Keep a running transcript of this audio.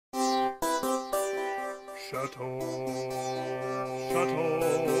Château. Château.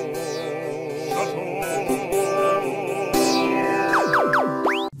 Château.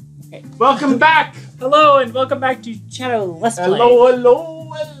 Okay. Welcome back! Hello, and welcome back to Château Let's Play.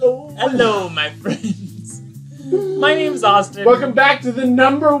 Hello, my friends. My name's Austin. Welcome back to the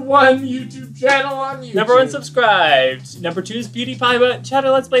 #1 YouTube channel on YouTube. #1 subscribed. #2 is PewDiePie, but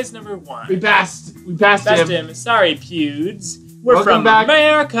Château Let's Play is #1. We passed him. Sorry, Pewds. We're Welcome from back.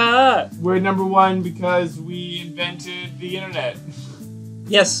 America. We're #1 because we invented the internet.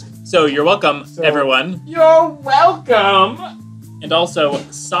 Yes, so you're welcome, everyone. You're welcome! And also,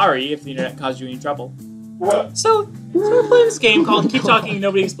 sorry if the internet caused you any trouble. So we're playing this game called Keep Talking,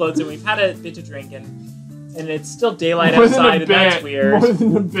 Nobody Explodes, and we've had a bit to drink, and it's still daylight outside, and that's weird. More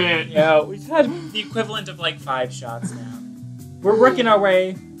than a bit. Yeah, we've had the equivalent of like 5 shots now. We're working our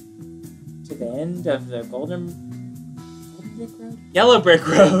way to the end of the Golden Brick Road? Yellow Brick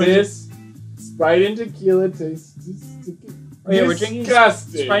Road. This Sprite and tequila tastes Oh yeah, we're drinking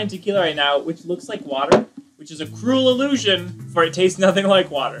disgusting. Sprite and tequila right now, which looks like water, which is a cruel illusion, for it tastes nothing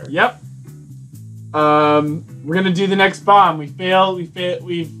like water. Yep. We're gonna do the next bomb. We failed.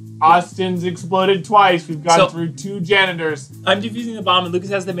 Austin's exploded twice. We've gone through 2 janitors. I'm defusing the bomb, and Lucas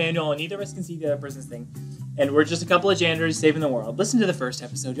has the manual, and neither of us can see the other person's thing. And we're just a couple of janitors saving the world. Listen to the first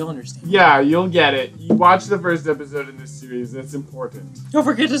episode, you'll understand. Yeah, you'll get it. You watch the first episode in this series. That's important. Don't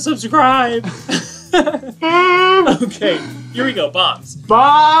forget to subscribe. Okay, here we go. Bombs.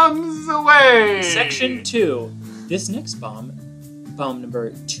 Bombs away. Section 2. This next bomb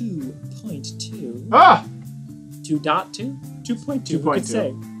number 2.2. Ah. 2.2? 2.2. 2.2. Who could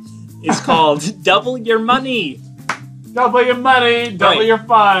say? It's called Double Your Money. Double your money. Double your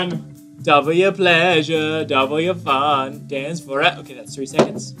fun. Double your pleasure. Double your fun. Dance for it. Okay, that's 3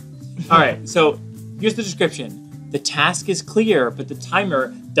 seconds. All right. So here's the description. The task is clear, but the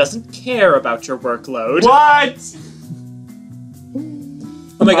timer doesn't care about your workload. What?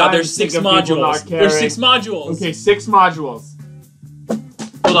 Oh my God! There's 6 modules. There's 6 modules. Okay, 6 modules.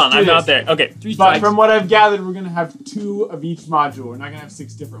 Hold on, I'm not there. Okay, 3 strikes. But from what I've gathered, we're gonna have 2 of each module. We're not gonna have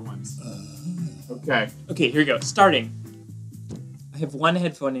 6 different ones. Okay. Okay, here we go. Starting. I have 1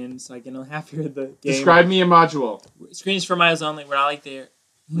 headphone in, so I can half hear the game. Describe me a module. Screen is for miles only. We're not like there.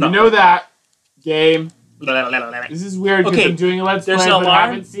 No. You know that. Game. This is weird because I'm doing a Let's Play, but I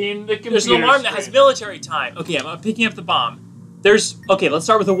haven't seen the computer. There's an alarm that has military time. Okay, I'm picking up the bomb. Okay, let's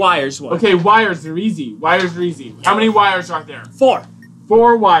start with the wires one. Okay, wires are easy. Wires are easy. How many wires are there? 4.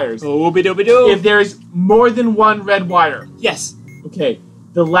 4 wires. Ooby-dooby-doo. If there's more than 1 red wire. Yes. Okay,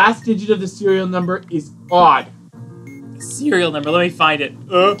 the last digit of the serial number is odd. Serial number, let me find it.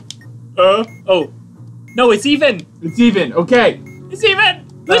 Oh. No, it's even. It's even, okay. It's even.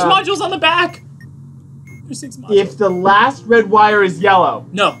 There's modules on the back. There's 6 modules. If the last red wire is yellow.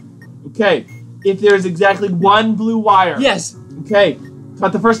 No. Okay. If there's exactly 1 blue wire. Yes. Okay.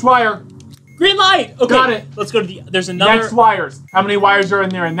 Cut the first wire. Green light. Okay. Got it. Let's go to there's another. Next wires. How many wires are in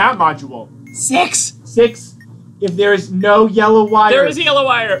there in that module? 6. 6. If there is no yellow wire. There is a yellow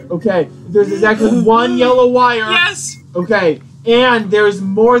wire. Okay. If there's exactly 1 yellow wire. Yes. Okay. And there's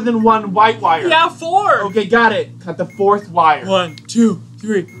more than 1 white wire. Yeah, 4. Okay, got it. Cut the 4th wire. 1, 2,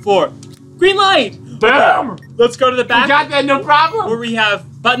 3, 4. Green light. Bam. Okay. Let's go to the back. You got that, no problem. Where we have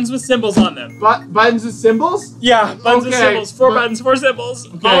buttons with symbols on them. Buttons with symbols? Yeah, buttons with symbols. 4 buttons, 4 symbols,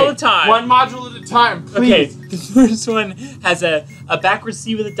 all the time. 1 module at a time, please. Okay, the first one has a backwards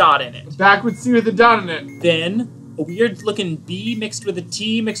C with a dot in it. Backwards C with a dot in it. Then a weird-looking B mixed with a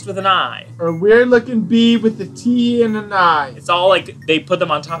T mixed with an I. Or a weird-looking B with a T and an I. It's all like they put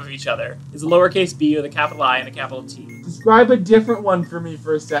them on top of each other. It's a lowercase b with a capital I and a capital T. Describe a different one for me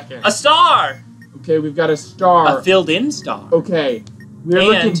for a second. A star! Okay, we've got a star. A filled-in star. Okay.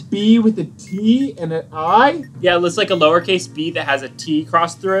 Weird-looking B with a T and an I? Yeah, it looks like a lowercase b that has a T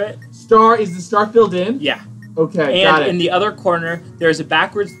crossed through it. Star, is the star filled in? Yeah. Okay, got it. And in the other corner, there's a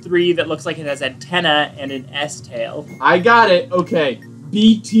backwards 3 that looks like it has antenna and an S tail. I got it. Okay.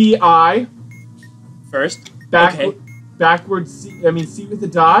 BTI. First. Backwards C, C with a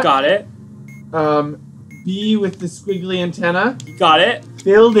dot. Got it. B with the squiggly antenna. Got it.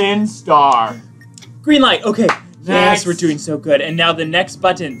 Filled in star. Green light. Okay. Next. Yes, we're doing so good. And now the next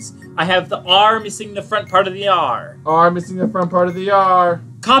buttons. I have the R missing the front part of the R. R missing the front part of the R.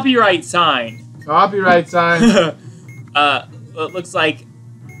 Copyright sign. Copyright sign. It looks like,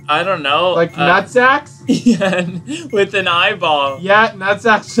 I don't know. Like nutsacks? Yeah, with an eyeball. Yeah,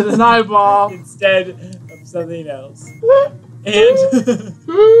 nutsacks with an eyeball. Instead of something else. And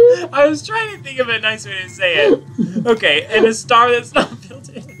I was trying to think of a nice way to say it. Okay, and a star that's not built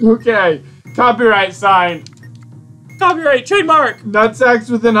in. Okay, copyright sign. Copyright, trademark.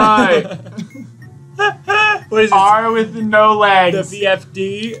 Nutsacks with an eye. What is this? R with no legs. The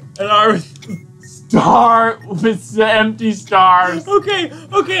VFD and R with... Star with empty stars. Okay.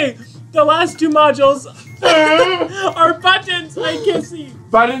 The last two modules are buttons. I can't see.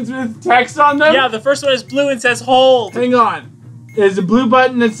 Buttons with text on them? Yeah, the first one is blue and says hold. Hang on. There's a blue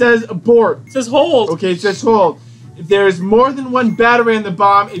button that says abort. It says hold. Okay, it says hold. If there's more than one battery in the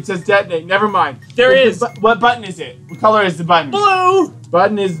bomb, it says detonate. Never mind. There is. What button is it? What color is the button? Blue.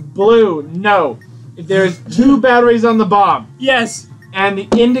 Button is blue. No. If there's 2 batteries on the bomb. Yes. And the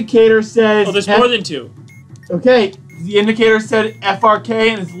indicator says... Oh, there's more than 2. Okay. The indicator said FRK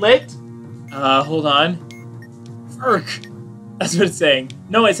and it's lit? Hold on. Ferk. That's what it's saying.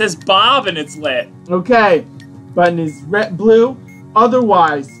 No, it says Bob and it's lit. Okay. Button is blue.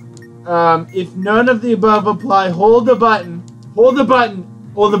 Otherwise, if none of the above apply, hold the button. Hold the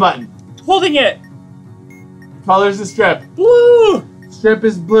button. Hold the button. Holding it. Color's the strip. Blue. Strip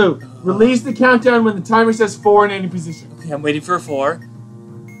is blue. Release the countdown when the timer says 4 in any position. Okay, I'm waiting for a 4.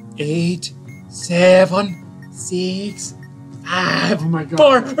 8, 7, 6, 5, Oh my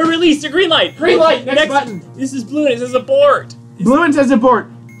god. 4. Release the green light. Green light. Next button. This is blue and it says abort. Blue and says abort.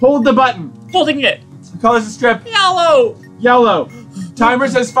 Hold the button. Holding it. Color's the strip. Yellow. Yellow. Timer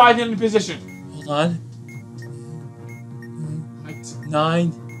says 5 in any position. Hold on.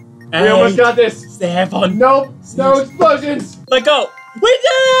 9. We almost got this. 7. Nope. No explosions. Let go. We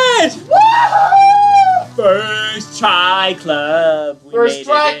did! Woo! First try club. We First made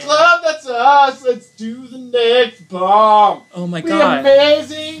try it in. club, that's us. Let's do the next bomb. Oh my We god.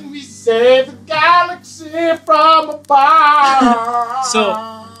 amazing. We save the galaxy from a bomb. So,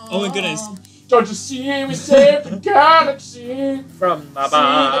 oh my goodness. Don't you see? We save the galaxy. From my See the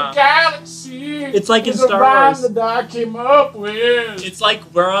bomb. galaxy. It's like in It's a Star rhyme Wars. that I came up with. It's like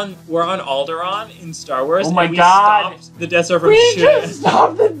we're on Alderaan in Star Wars. Oh my and we god. stopped the Death Star from We just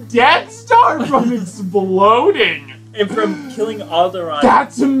stopped the Death Star from exploding. and from killing Alderaan.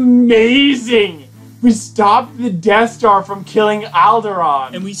 That's amazing. We stopped the Death Star from killing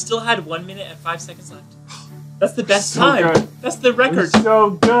Alderaan. And we still had 1 minute and 5 seconds left. That's the best So time. good. That's the record. It's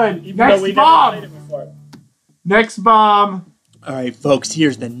so good. Even though Next we bomb. never played it before. Next bomb. All right, folks.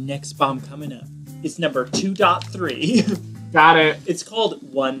 Here's the next bomb coming up. It's number 2.3. Got it. It's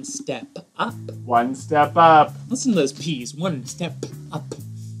called One Step Up. One step up. Listen to those P's. One step up.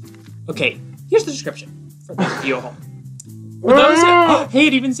 Okay, here's the description for those of you at home. For those, hey,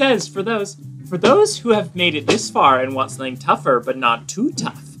 it even says for those who have made it this far and want something tougher but not too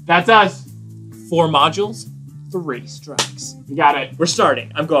tough. That's us. 4 modules, 3 strikes. You got it. We're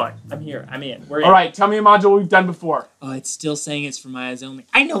starting. I'm going. I'm here. I'm in. We're in. All right. Tell me a module we've done before. Oh, it's still saying it's for my eyes only.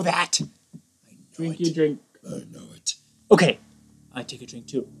 I know that. Drink your drink. I know it. Okay, I take a drink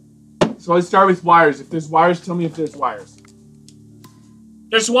too. So let's start with wires. If there's wires, tell me if there's wires.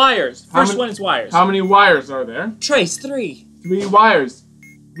 There's wires. How First many- one is wires. How many wires are there? Trace 3. 3 wires.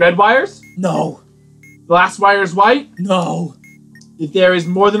 Red wires? No. The last wire is white? No. If there is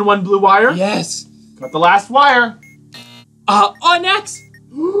more than 1 blue wire, Yes. cut the last wire. An X.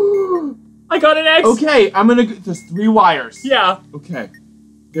 I got an X. Okay, I'm gonna. There's 3 wires. Yeah. Okay.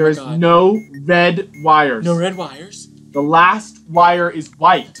 There is God. no red wires. No red wires. The last wire is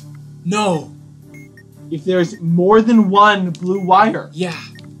white. No. If there's more than 1 blue wire, Yeah.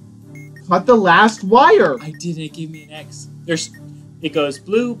 cut the last wire. I did. It gave me an X. It goes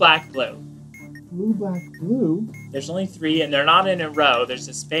blue, black, blue. Blue, black, blue. There's only 3, and they're not in a row. There's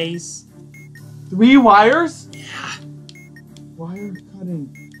a space. 3 wires? Yeah. Wire cutting.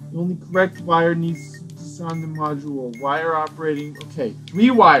 The only correct wire needs to disarm the module. Wire operating. Okay,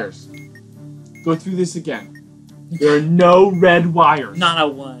 3 wires. Go through this again. There are no red wires. Not a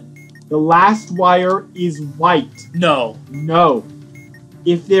 1. The last wire is white. No. No.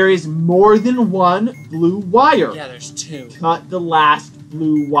 If there is more than 1 blue wire, Yeah, there's 2. cut the last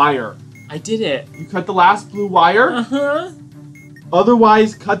blue wire. I did it. You cut the last blue wire? Uh-huh.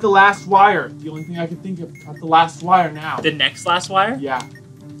 Otherwise, cut the last wire. The only thing I can think of, cut the last wire now. The next last wire? Yeah.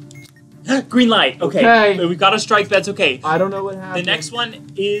 Green light. Okay. Okay. We got a strike. That's okay. I don't know what happened. The next one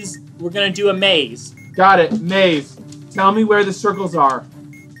is we're going to do a maze. Got it. Maze. Tell me where the circles are.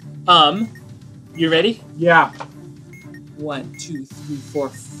 You ready? Yeah. 1, 2, 3, 4,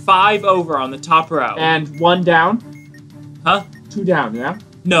 5 over on the top row. And 1 down. Huh? 2 down, yeah?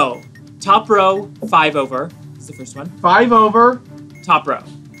 No. Top row, 5 over is the first one. 5 over, Top row.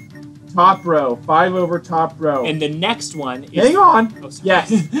 top row. 5 over, top row. And the next one is... Hang on. Oh, sorry.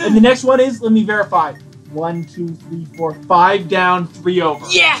 Yes. And the next one is, let me verify. 1, 2, 3, 4, 5 down, 3 over.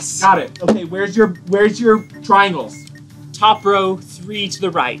 Yes! Got it. Okay, where's your triangles? Top row, 3 to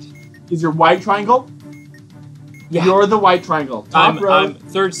the right. Is your white triangle? Yeah. You're the white triangle. Top row, I'm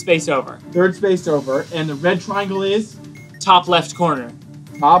third space over. third space over, and the red triangle is Top left corner.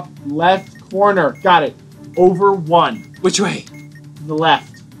 top left corner. Got it. Over 1. Which way? The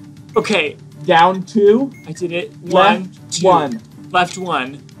left. Okay, Down 2. I did it. Left 1, 2. 1. Left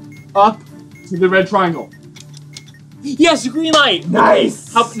 1. Up to the red triangle. Yes, green light.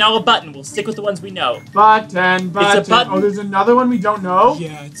 Nice. Now a button. We'll stick with the ones we know. Button. button. Oh, there's another one we don't know.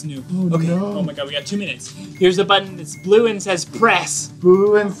 Yeah, it's new. Oh, Okay. no. Oh my god, we got 2 minutes. Here's a button that's blue and says press.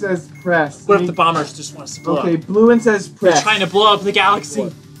 Blue and says press. What if the bombers just want us to blow Okay, up? blue and says They're press. trying to blow up the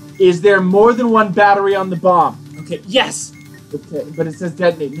galaxy. Is there more than one battery on the bomb? Okay, yes. Okay, but it says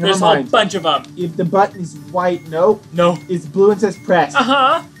detonate. Never There's a mind. whole bunch of them. If the button is white, no. No. It's blue and says press.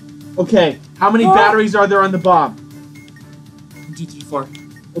 Uh-huh. Okay, how many Oh. batteries are there on the bomb? 1, 2, 3, 4,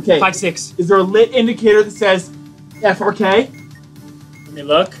 Okay. 5, 6. Is there a lit indicator that says F or K? Let me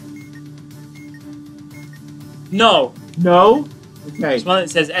look. No. No? Okay. There's one that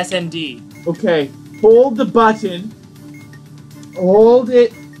says SND. Okay. Hold the button. Hold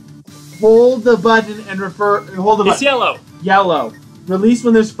it. Hold the button and hold the It's button. yellow. Yellow. Release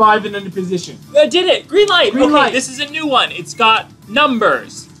when there's 5 in under position. I did it. Green light. Green okay, light. this is a new one. It's got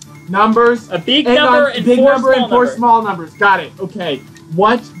numbers. Numbers. A big Hang number on, and big 4 number small and 4 numbers. small numbers. Got it. Okay.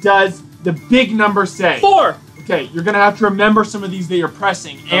 What does the big number say? 4. Okay, you're gonna have to remember some of these that you're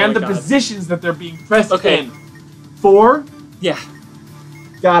pressing and my the God. positions that they're being pressed Okay. in. 4. Yeah.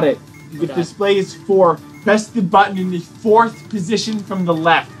 Got it. my The God. display is 4. Press the button in the 4th position from the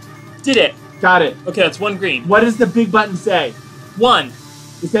left. Did it. Got it. Okay, that's 1 green. What does the big button say? 1.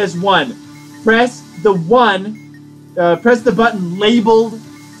 It says 1. Press the 1. Press the button labeled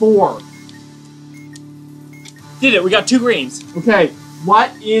 4. Did it. We got 2 greens. Okay.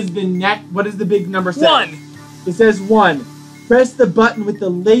 What is the big number say? 1. It says 1. Press the button with the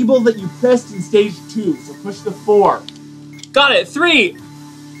label that you pressed in stage 2. So push the 4. Got it. 3.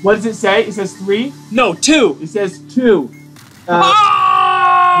 What does it say? It says 3. No, 2. It says 2. We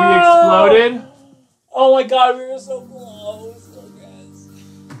Oh! exploded. Oh my god, we were so close. I guess.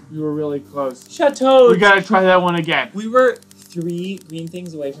 We were really close. Chateau. We gotta try that one again. We were 3 green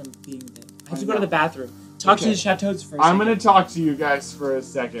things away from being dead. I have to go to the bathroom. Talk to Okay. the Chateaus for a I'm second. gonna talk to you guys for a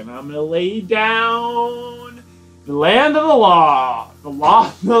second. I'm gonna lay down the land of the law. The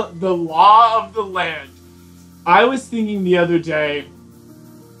law of the land. I was thinking the other day,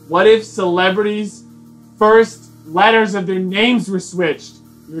 what if celebrities' first letters of their names were switched?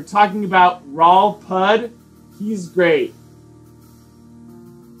 We were talking about Raul Pud. He's great.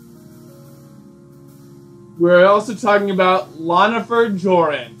 We're also talking about Lennifer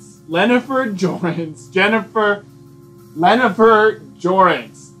Jorrance,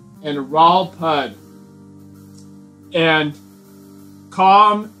 and Raul Pud, and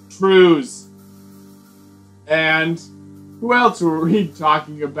Com Trues, and who else were we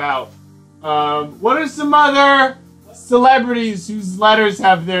talking about? What are some other celebrities whose letters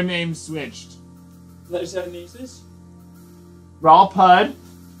have their names switched? Letters have names. Raul Pud,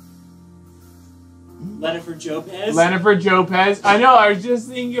 Lennifer Jopez. Lennifer Jopez. I know, I was just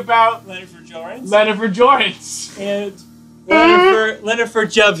thinking about Lennifer Jorrance. Lennifer Jorrance. And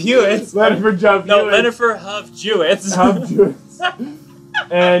Lennifer Jubb Hewitt. Lennifer Jubb No, Hewitt. Lennifer Huff Jewett. Huff Jewett.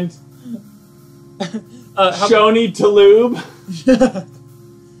 And how Shoni Taloob.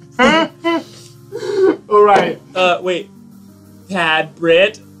 Alright. wait. Pad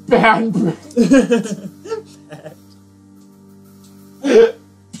Britt. Bad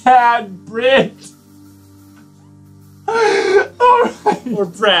Bad Brit. Alright. Or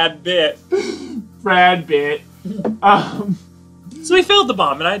Brad Pitt. Brad Pitt. So we failed the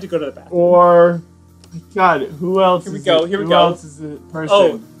bomb, and I had to go to the bathroom. Or, God, who else? Here we is go, it? here we Who go. else is a person?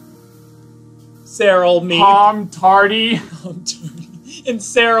 Oh. Cyril Meep. Tom Tardy. And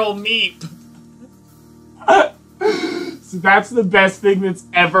Cyril Meep. So that's the best thing that's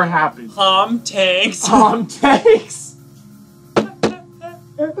ever happened. Tom Tanks. Tom Tanks.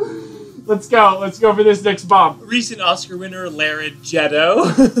 Let's go. Let's go for this next bomb. Recent Oscar winner Lared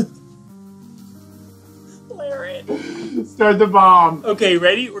Jetto. Lared. Start the bomb. Okay,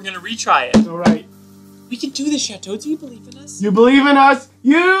 ready? We're gonna retry it. All right. We can do this, Chateau. Do you believe in us? You believe in us?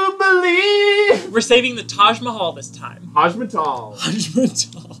 You believe! We're saving the Taj Mahal this time. Taj Mahal. Taj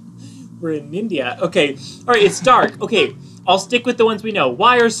Mahal. We're in India. Okay. All right, it's dark. Okay, I'll stick with the ones we know.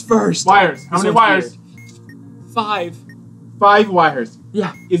 Wires first. Wires. How This many one's wires? weird. 5. 5 wires.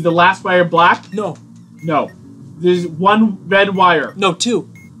 Yeah. Is the last wire black? No. No. There's 1 red wire. No,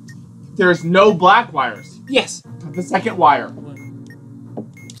 2. There's no black wires. Yes. The second wire. 1.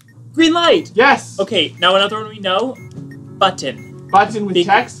 Green light. Yes. Okay, now another one we know. Button. Button with Big-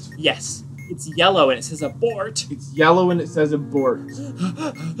 text. Yes. It's yellow and it says abort. It's yellow and it says abort.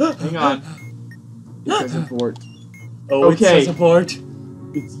 Hang on. It says abort. Oh, Okay. it says abort.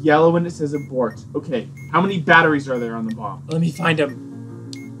 It's yellow and it says abort. Okay. How many batteries are there on the bomb? Let me find them.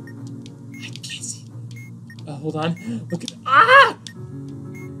 I can't see. Hold on. Look at. Ah!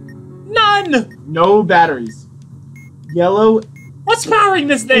 None! No batteries. Yellow. What's powering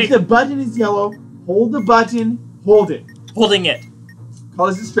this thing? If the button is yellow, hold the button. Hold it. Holding it. Call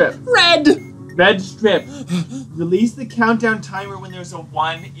this a strip. Red! Red strip. Release the countdown timer when there's a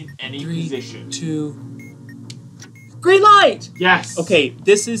 1 in any 3, position. 2. Green light! Yes. Okay,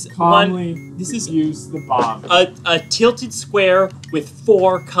 this is Calmly one. This is use the bomb. a tilted square with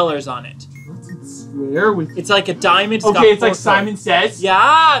 4 colors on it. Tilted square with. It's like a diamond. Okay, it's like Simon Says.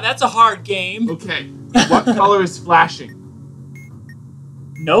 Yeah, that's a hard game. Okay. What color is flashing?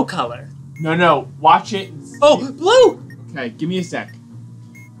 No color. No. Watch it. And see. Oh, blue! Okay, give me a sec.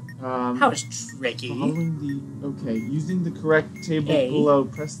 That was tricky. Following the. Okay, using the correct table A. below,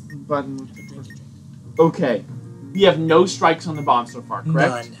 press the button with the first. Okay. We have no strikes on the bomb so far,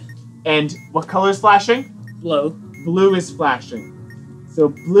 correct? None. And what color is flashing? Blue. Blue is flashing. So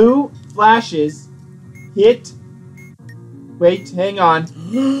blue flashes. Hit. Wait, hang on.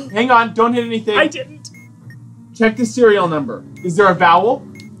 Hang on, don't hit anything. I didn't. Check the serial number. Is there a vowel?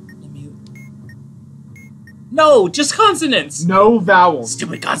 No, just consonants. No vowels.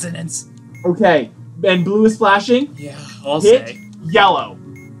 Stupid consonants. Okay, and blue is flashing. Yeah, I'll Hit say. yellow.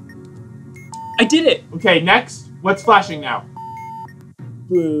 I did it. Okay, next. What's flashing now?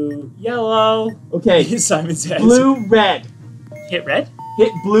 Blue, yellow. Okay, Simon Says. blue, red. Hit red.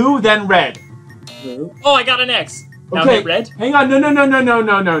 Hit blue, then red. Blue. Oh, I got an X. Now Okay, hit red. hang on.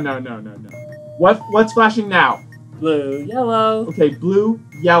 No. What's flashing now? Blue, yellow. Okay, blue,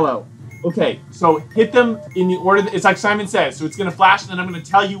 yellow. Okay, so hit them in the order. It's like Simon Says. So it's gonna flash, and then I'm gonna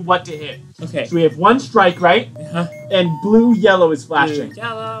tell you what to hit. Okay. So we have 1 strike, right? Uh-huh. And blue, yellow is flashing. Blue,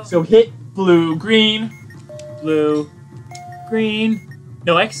 yellow. So hit blue, green. Blue, green.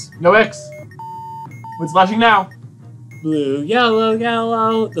 No X. No X. What's flashing now? Blue, yellow,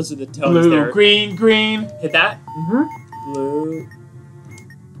 yellow. Those are the tones Blue, there. green, green. Hit that. Mm-hmm. Blue,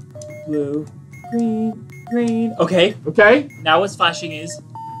 blue, green, green. Okay. Okay. Now what's flashing is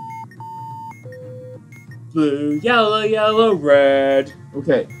blue, yellow, yellow, red.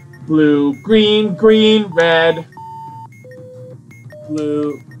 Okay. Blue, green, green, red.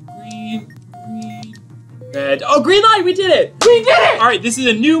 Blue, green, green, red. Oh, green light! We did it! We did it! All right, this is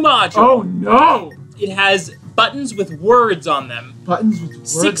a new module. Oh no! It has buttons with words on them. Buttons with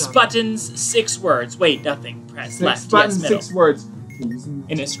words 6 on buttons, 6 words. Wait, nothing. Press 6 left. buttons, yes, middle. 6 words. Okay, using...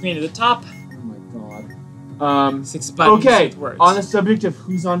 And a screen at the top. Oh my god. 6 buttons, Okay, 6 words. on the subject of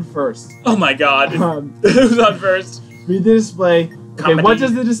who's on first. Oh my god. Um, Who's on first? read the display. Okay, Comedy. what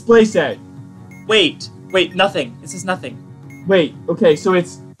does the display say? Wait, nothing. It says nothing. Wait, okay, so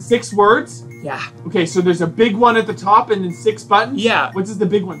it's 6 words? Yeah, Okay, so there's a big one at the top and then 6 buttons? Yeah. What does the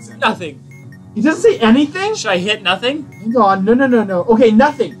big one say? nothing. It doesn't say anything? Should I hit nothing? Hang on, no. Okay,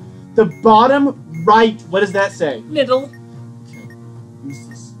 nothing. The bottom right, what does that say? Middle. Okay, use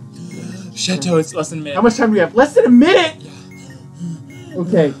this. Château, it's less than a minute. How much time do we have? Less than a minute?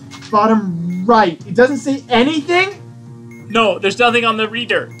 Okay, bottom right. It doesn't say anything? No, there's nothing on the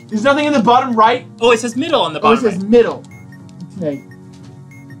reader. There's nothing in the bottom right? Oh, it says middle on the Oh, it bottom says middle. Okay,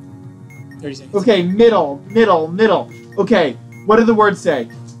 right. 30 seconds. okay, middle. Okay, what do the words say?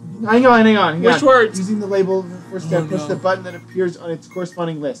 Hang on. Which words? Using the label first step, Oh, push no. the button that appears on its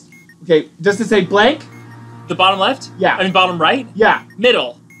corresponding list. Okay, does it say blank? The bottom left? Yeah. I mean bottom right? Yeah.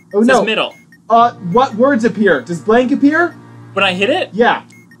 Middle. Oh, It no. says middle. What words appear? Does blank appear? When I hit it? Yeah.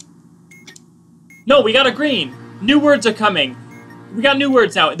 No, we got a green. New words are coming. We got new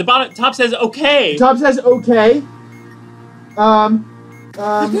words now. The bottom top says okay. Top says okay. No!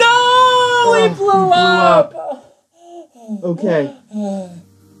 It blew up! Okay.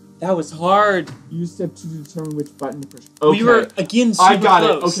 That was hard. Use step 2 to determine which button to push. Okay. We were, again, super I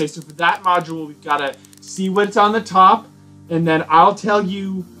got close. it. Okay, so for that module, we've got to see what's on the top, and then I'll tell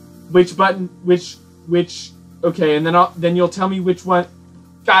you which button, which. Okay, and then you'll tell me which one.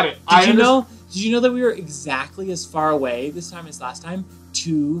 Got it. Did you know that we were exactly as far away this time as last time?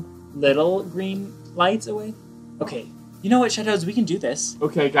 2 little green lights away? Okay. You know what, Shadows? We can do this.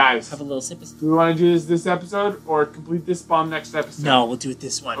 Okay, guys. Have a little sip. Do we want to do this episode or complete this bomb next episode? No, we'll do it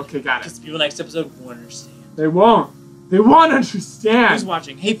this one. Okay, got it. Because people next episode won't understand. They won't. They won't understand. Who's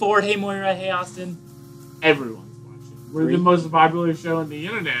watching? Hey Ford, hey Moira, hey Austin. Everyone's watching. We're 3. the most popular show on the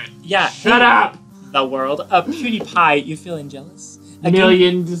internet. Yeah. Shut hey, up. The world of PewDiePie. You feeling jealous? Again,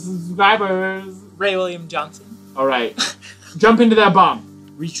 Million subscribers. Ray William Johnson. All right. Jump into that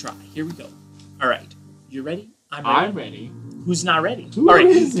bomb. Retry. Here we go. All right. You ready? I'm ready. Who's not ready? Who All right.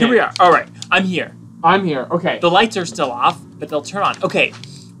 is Here it? we are. All right. I'm here. I'm here. Okay. The lights are still off, but they'll turn on. Okay.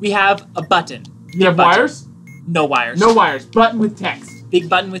 We have a button. You have button. wires? No wires. No wires. Button with text. Big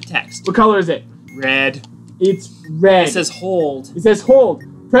button with text. What color is it? Red. It's red. It says hold. It says hold.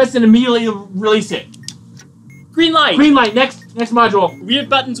 Press and immediately release it. Green light. Green light. Next module. Weird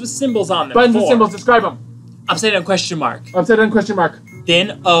buttons with symbols on them. Buttons with 4. symbols. Describe them. Upside down question mark. Upside down question mark.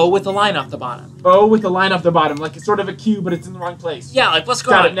 Then O with a line off the bottom. O with a line off the bottom, like it's sort of a Q, but it's in the wrong place. Yeah, like what's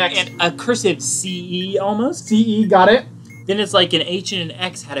going Got on? it, next. And a cursive CE almost. CE, got it. Then it's like an H and an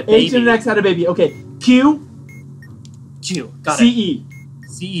X had a baby. H and an X had a baby. Okay. Q. Q. Got CE. it.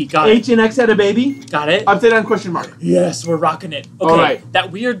 CE. Got it. H and X had a baby. Got it. Upside down question mark. Yes, we're rocking it. Okay. All right.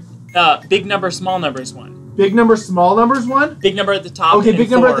 That weird big number, small numbers one. Big number, small numbers one. Big number at the top. Okay, and big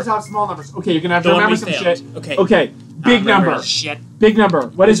number 4. at the top, small numbers. Okay, you're gonna have to The one remember we some failed. shit. Okay. Okay. Big number. Shit. Big number.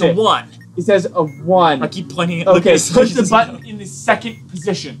 What is It's it? a 1. It says a 1. I keep pointing at. Okay, look at push this. the button in the second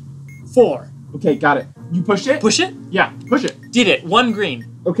position. 4. Okay, got it. You pushed it? Push it. Yeah, push it. Did it. 1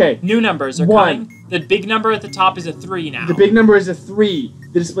 green. Okay. New numbers are 1. coming. The big number at the top is a 3 now. The big number is a 3.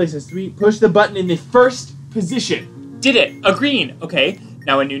 The display says 3. Push the button in the first position. Did it. A green. Okay.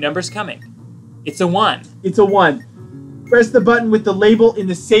 Now a new number's coming. It's a 1. It's a 1. Press the button with the label in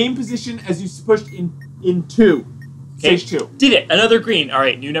the same position as you pushed in 2. Okay. Stage 2. Did it. Another green. All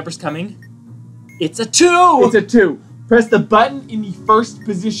right. New number's coming. It's a 2. It's a 2. Press the button in the first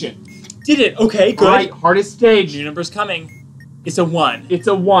position. Did it. Okay. Good. All right, hardest stage. New number's coming. It's a 1. It's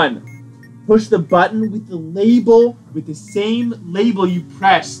a 1. Push the button with the label, with the same label you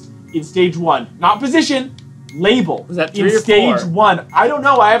pressed in stage 1. Not position, label. Was that 3 in or stage 4? 1. I don't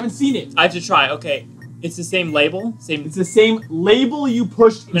know, I haven't seen it. I have to try. Okay. It's the same label. Same. It's the same label you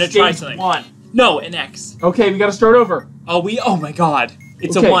pushed in I'm gonna try stage something. 1. No, an X. Okay, we gotta start over. Oh my God.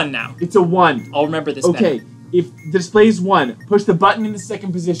 It's Okay, a 1 now. It's a 1. I'll remember this Okay, better. if the display is 1, push the button in the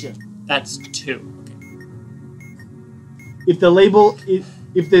second position. That's 2. Okay. If the label is,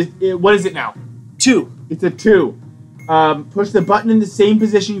 what is it now? 2. It's a 2. Push the button in the same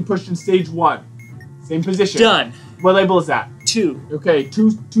position you pushed in stage 1. Same position. Done. What label is that? 2. Okay,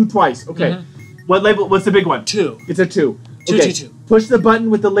 two twice. Okay. Mhm. What label? What's the big one? 2. It's a 2. 2, Okay. 2, 2. Push the button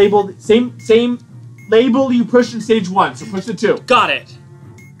with the label, same label you pushed in stage 1. So push the 2. Got it.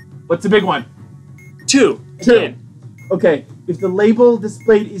 What's the big one? 2. 2. Again. Okay. If the label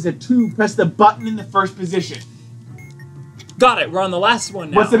displayed is a 2, press the button in the first position. Got it. We're on the last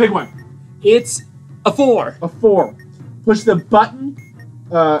one now. What's the big one? It's a 4. A 4. Push the button.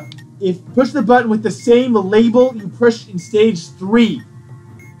 Push the button with the same label you pushed in stage 3.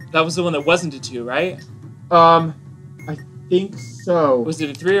 That was the one that wasn't a 2, right? I think so. Was it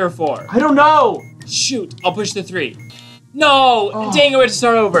a 3 or a 4? I don't know. Shoot. I'll push the 3. No! Oh. Dang it, we have to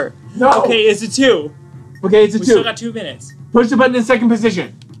start over. No. Okay, it's a 2. Okay, it's a We 2. still got 2 minutes. Push the button in second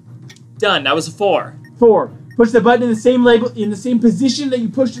position. Done. That was a 4. 4. Push the button in the same label in the same position that you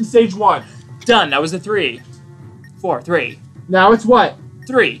pushed in stage 1. Done. That was a 3. 4. 3. Now it's what?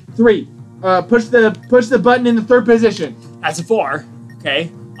 3. 3. Push the button in the third position. That's a 4. Okay.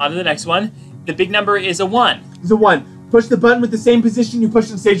 On to the next one. The big number is a 1. It's a 1. Push the button with the same position you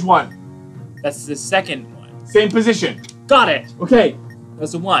pushed in stage 1. That's the second one. Same position. Got it. Okay.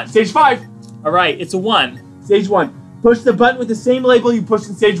 That's a 1. Stage 5. All right. It's a 1. Stage 1. Push the button with the same label you pushed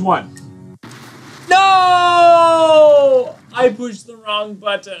in stage 1. No! I pushed the wrong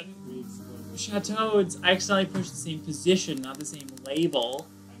button. Château, I accidentally pushed the same position, not the same label.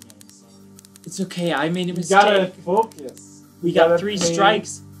 It's okay, I made a You mistake. gotta focus. We got 3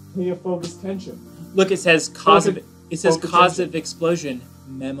 strikes. Pay a focus attention. Look, it says cause of Focus cause attention. of explosion.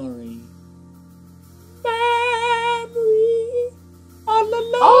 Memory. Memory. Oh, la,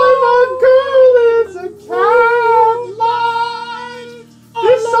 la. I'm a girl, it's a cat light.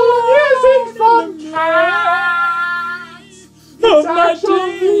 This song isn't from Cats. It's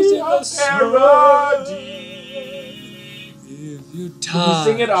actually a parody. If you If touch.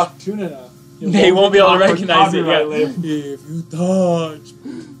 you sing it off tune enough, They won't be able to recognize it Copyright yet. label. If you touch.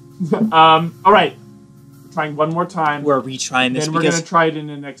 All right. We're trying one more time. We're retrying this Then we're because gonna try it in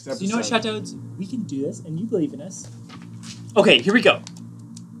the next episode. you know what, Château? We can do this, and you believe in us. Okay, here we go.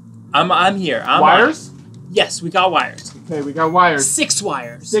 I'm here. I'm Wires? on. Yes, we got wires. Okay, we got wires. 6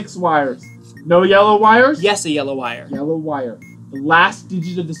 wires. 6 wires. No yellow wires? Yes, a yellow wire. Yellow wire. The last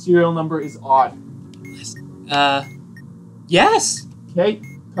digit of the serial number is odd. Yes. Okay,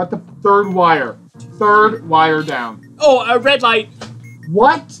 cut the third wire. Third wire down. Oh, a red light.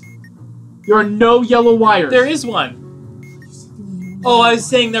 What? There are no yellow wires. There is one. Oh, I was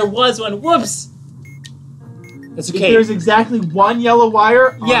saying there was one. Whoops. That's If okay. there's exactly one yellow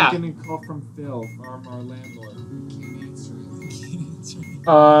wire, Yeah. I'm gonna call from Phil, from our landlord.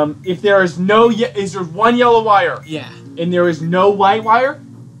 If there is no, is there one yellow wire? Yeah. And there is no white wire?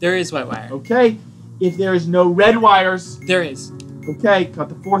 There is white wire. Okay. If there is no red wires, There is. okay, cut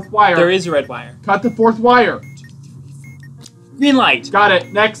the fourth wire. There is a red wire. Cut the fourth wire. Green light. Got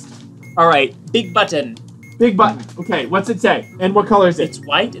it. Next. All right. Big button. Big button. Okay, what's it say? And what color is it? It's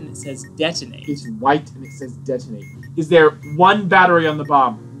white and it says detonate. It's white and it says detonate. Is there one battery on the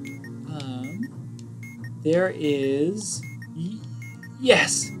bomb? There is.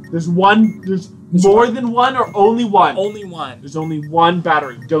 Yes. There's one. There's more than one or only one? Only one. There's only one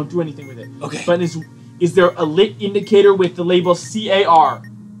battery. Don't do anything with it. Okay. But is there a lit indicator with the label CAR?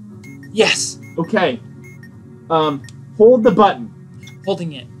 Yes. Okay. Hold the button.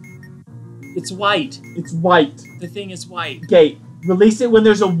 Holding it. It's white. It's white. The thing is white. Okay. Release it when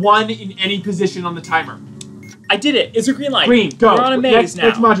there's a 1 in any position on the timer. I did it. It's a green light. Green. Go. We're on a maze now.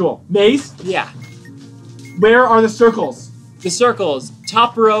 Next module. Maze. Yeah. Where are the circles? The circles.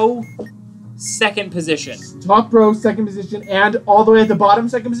 Top row. Second position. Top row, second position, and all the way at the bottom,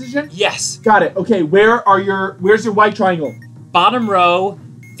 second position? Yes. Got it. Okay, where's your white triangle? Bottom row.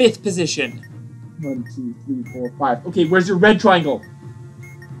 Fifth position. 1, 2, 3, 4, 5. Okay, where's your red triangle?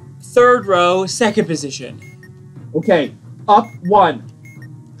 Third row. Second position. Okay, up 1,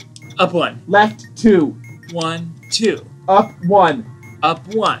 Up 1. left 2, 1, 2. up 1, Up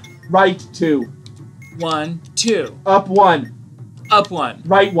 1. right 2, 1, 2. up 1, Up 1.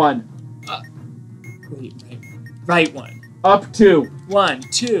 right 1, Wait, right 1. up 2, 1,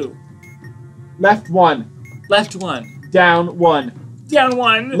 2. left 1, Left 1. down 1, Down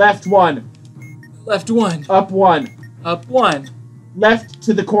 1. left 1, Left 1. up 1, Up 1. left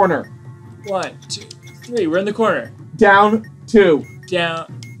to the corner, 1, 2, 3. We're in the corner. down 2, Down.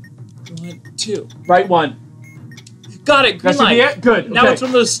 1, 2. right 1. Got it. Green That should light. be it? Good. Now Okay. it's one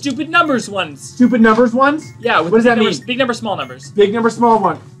of those stupid numbers ones. Stupid numbers ones? Yeah. With What does big that numbers, mean? Big number, small numbers. Big number, small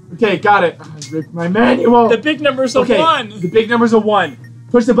one. Okay, got it. I ripped my manual. The big number's a Okay, 1. the big number's a 1.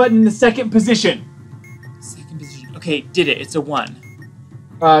 Push the button in the second position. Second position. Okay, did it. It's a 1.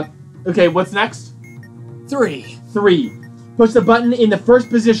 Okay, what's next? 3. 3. Push the button in the first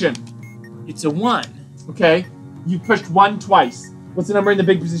position. It's a 1. Okay, you pushed 1 twice. What's the number in the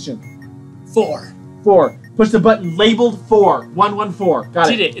big position? 4. 4. Push the button labeled 4. 114. Got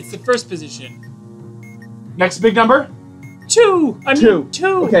it. Did it. It's the first position. Next big number? 2. I mean, 2. 2.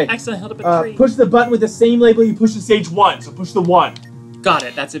 Okay. Accidentally held up at 3. Push the button with the same label you pushed in stage 1. So push the 1. Got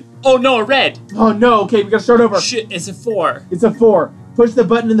it. That's it. Oh no, a red. Oh no, okay, we gotta start over. Shit, it's a 4. It's a 4. Push the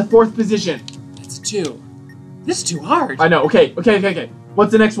button in the fourth position. That's a 2. This is too hard. I know, okay.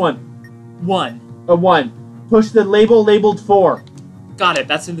 What's the next one? 1. A 1. Push the label labeled 4. Got it.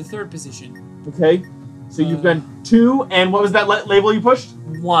 That's in the third position. Okay. So you've done 2, and what was that label you pushed?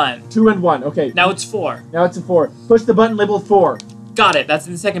 1. 2 and 1. Okay. Now it's 4. Now it's a 4. Push the button labeled 4. Got it. That's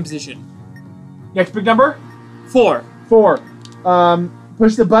in the second position. Next big number? 4. 4.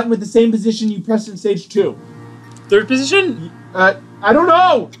 Push the button with the same position you pressed in stage 2. Third position? I don't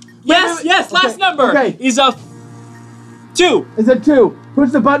know. Yes, yes. Last number. Okay. Is a 2. It's a 2.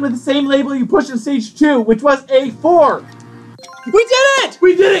 Push the button with the same label you pushed in stage 2, which was a 4. We did it!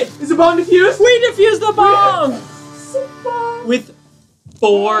 We did it! Is the bomb defused? We defused the bomb! Bomb. With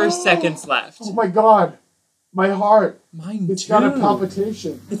 4 seconds left. Oh my god. My heart. Mine It's too. got a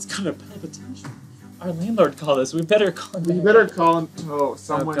palpitation. It's got a palpitation. Our landlord called us. We better call him We back. better call him. Oh,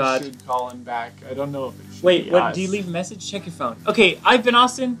 someone God. should call him back. I don't know if it should Wait, be what? us. Do you leave a message? Check your phone. Okay, I've been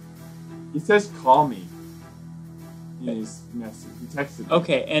Austin. He says call me. In his message. He texted me.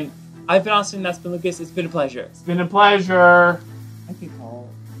 Okay, and I've been Austin. That's been Lucas. It's been a pleasure. It's been a pleasure. I could call,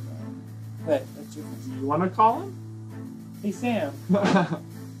 but that's your. Do you want to call him? Hey Sam,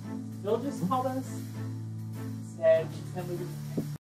 Bill just called us. Said,